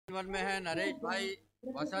One में है नरेश भाई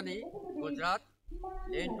वसानी गुजरात,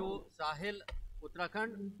 लेन 2 साहिल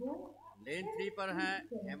उत्तराखंड, लेन 3 पर हैं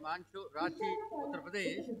हिमांशु राठी उत्तर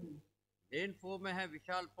प्रदेश, लेन 4 में है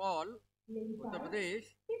विशाल पॉल उत्तर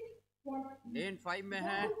प्रदेश, लेन 5 में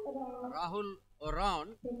है राहुल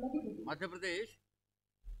ओरान मध्य प्रदेश,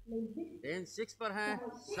 लेन 6 पर हैं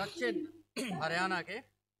सचिन हरियाणा के,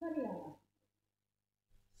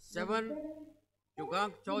 7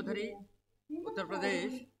 युगांक चौधरी उत्तर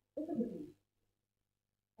प्रदेश,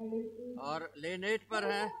 और लेन 8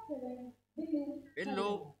 पर है बिल्लू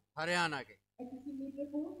हरियाणा के।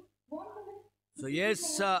 So yes,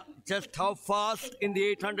 just how fast in the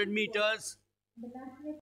 800 meters?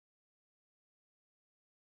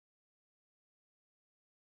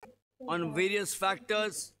 On various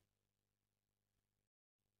factors,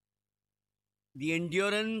 the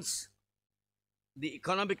endurance, the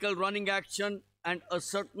economical running action, and a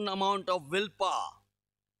certain amount of willpower.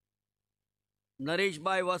 Naresh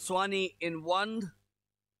Bhai Vaswani in 1,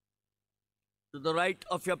 to the right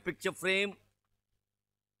of your picture frame.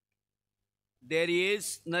 There he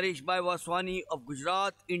is, Naresh Bhai Vaswani of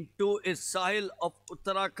Gujarat. In 2 is Sahil of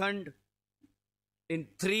Uttarakhand. In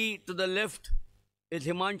 3 to the left is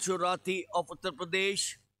Himanshu Rathi of Uttar Pradesh.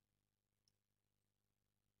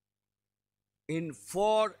 In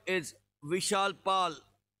 4 is Vishal Pal,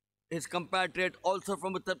 his compatriot, also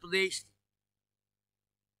from Uttar Pradesh.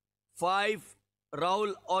 5,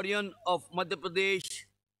 Rahul Orion of Madhya Pradesh.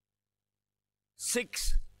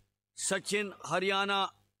 6, Sachin Haryana.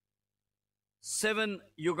 7,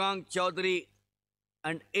 Yugank Chodhary.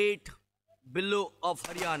 And 8, Billu of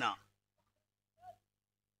Haryana.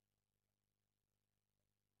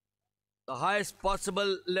 The highest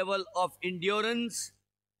possible level of endurance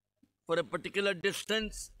for a particular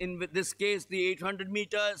distance, in this case the 800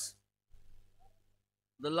 meters,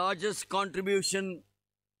 the largest contribution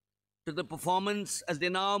to the performance as they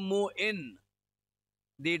now move in,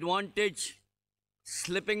 the advantage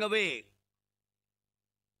slipping away.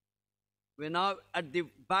 We're now at the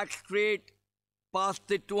back straight, past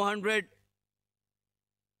the 200.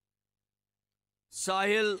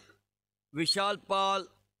 Sahil, Vishal Pal,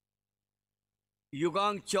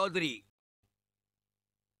 Yugank Chodhary.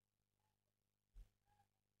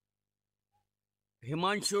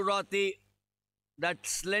 Himanshu Rathi, that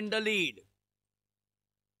slender lead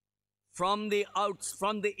from the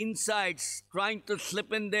insides, trying to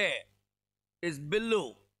slip in there, is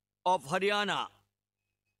Billu of Haryana.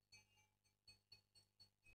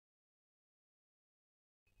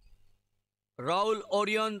 Rahul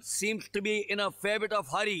Orion seems to be in a fair bit of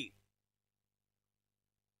hurry.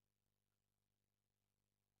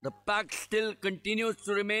 The pack still continues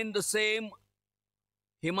to remain the same.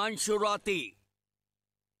 Himanshu Rathi,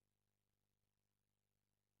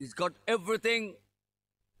 he's got everything.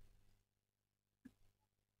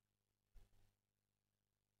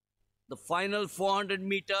 The final 400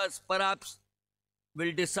 meters perhaps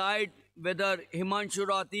will decide whether Himanshu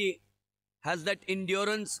Rathi has that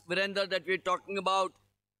endurance, Virender, that we're talking about.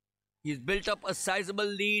 He's built up a sizable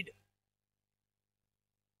lead,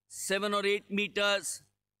 7 or 8 meters.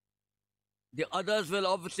 The others will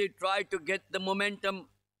obviously try to get the momentum,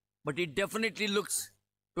 but he definitely looks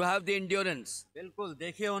to have the endurance. बिल्कुल,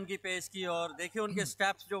 देखिए उनकी pace की और देखिए उनके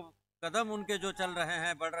steps, जो कदम उनके जो चल रहे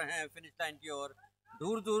हैं, बढ़ रहे हैं फिनिश लाइन की ओर।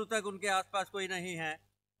 दूर दूर तक उनके आसपास कोई नहीं है।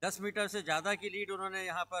 10 मीटर से ज़्यादा की लीड उन्होंने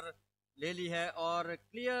यहाँ पर ले ली है और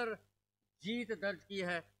क्लियर जीत दर्ज की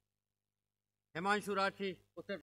है हिमांशु राठी उत्तर